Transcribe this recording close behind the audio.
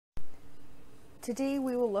Today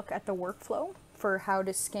we will look at the workflow for how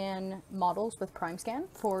to scan models with Primescan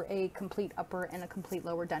for a complete upper and a complete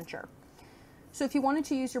lower denture. So if you wanted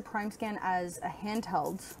to use your Primescan as a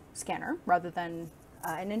handheld scanner rather than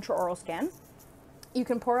an intraoral scan, you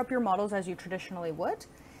can pour up your models as you traditionally would,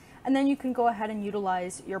 and then you can go ahead and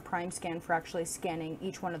utilize your Primescan for actually scanning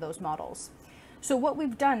each one of those models. So what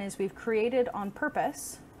we've done is we've created on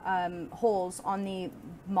purpose holes on the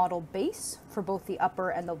model base for both the upper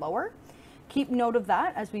and the lower. Keep note of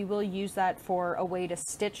that, as we will use that for a way to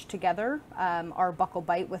stitch together our buccal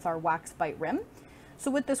bite with our wax bite rim.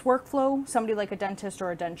 So with this workflow, somebody like a dentist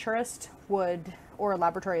or a denturist would, or a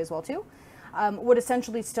laboratory as well too, would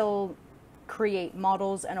essentially still create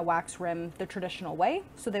models and a wax rim the traditional way.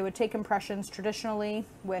 So they would take impressions traditionally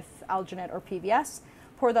with alginate or PVS,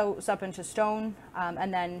 pour those up into stone,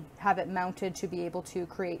 and then have it mounted to be able to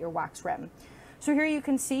create your wax rim. So here you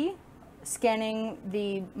can see scanning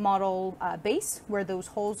the model base where those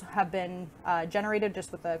holes have been generated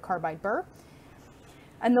just with a carbide burr.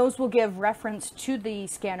 And those will give reference to the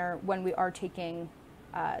scanner when we are taking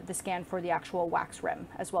the scan for the actual wax rim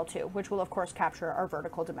as well too, which will of course capture our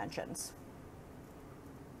vertical dimensions.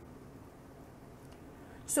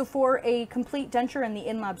 So for a complete denture in the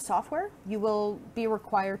in-lab software, you will be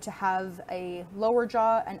required to have a lower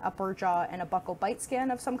jaw, an upper jaw, and a buccal bite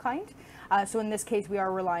scan of some kind. So in this case, we are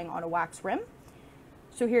relying on a wax rim.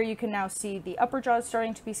 So here you can now see the upper jaw is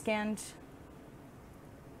starting to be scanned,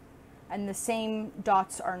 and the same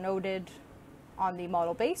dots are noted on the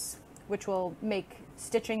model base, which will make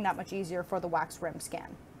stitching that much easier for the wax rim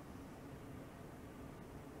scan.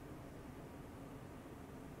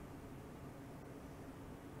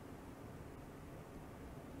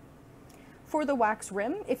 For the wax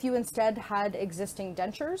rim, if you instead had existing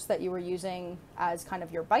dentures that you were using as kind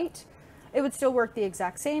of your bite, it would still work the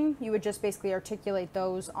exact same. You would just basically articulate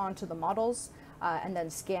those onto the models and then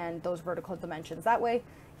scan those vertical dimensions that way.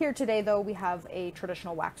 Here today though, we have a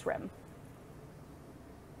traditional wax rim.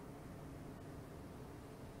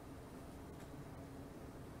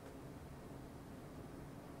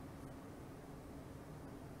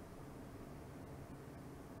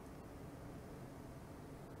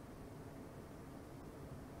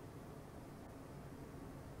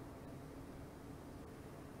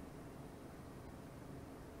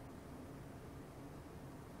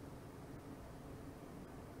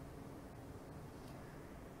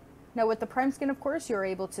 Now with the Primescan, of course, you're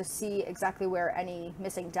able to see exactly where any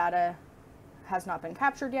missing data has not been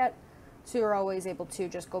captured yet. So you're always able to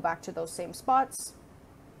just go back to those same spots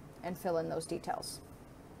and fill in those details.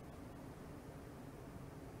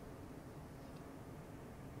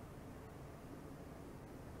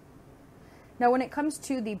 Now when it comes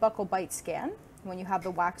to the buccal bite scan, when you have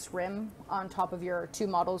the wax rim on top of your two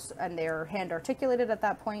models and they're hand articulated at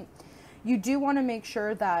that point, you do want to make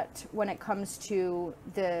sure that when it comes to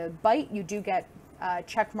the bite, you do get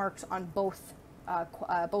check marks on both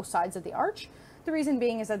sides of the arch. The reason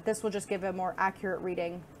being is that this will just give a more accurate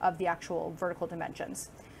reading of the actual vertical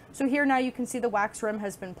dimensions. So here now you can see the wax rim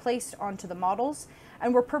has been placed onto the models,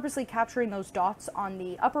 and we're purposely capturing those dots on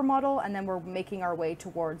the upper model, and then we're making our way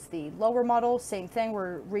towards the lower model. Same thing,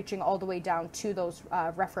 we're reaching all the way down to those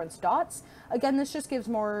reference dots. Again, this just gives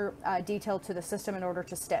more detail to the system in order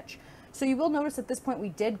to stitch. So you will notice at this point we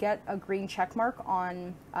did get a green check mark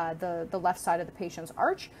on the left side of the patient's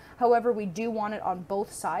arch. However, we do want it on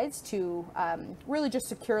both sides to really just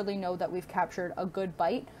securely know that we've captured a good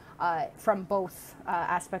bite from both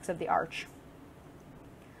aspects of the arch.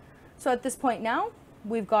 So at this point now,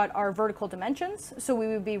 we've got our vertical dimensions, so we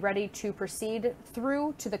would be ready to proceed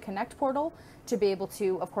through to the Connect portal to be able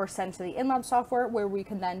to, of course, send to the in-lab software where we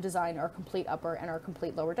can then design our complete upper and our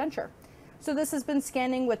complete lower denture. So this has been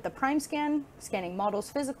scanning with the Primescan, scanning models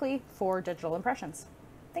physically for digital impressions.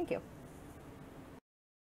 Thank you.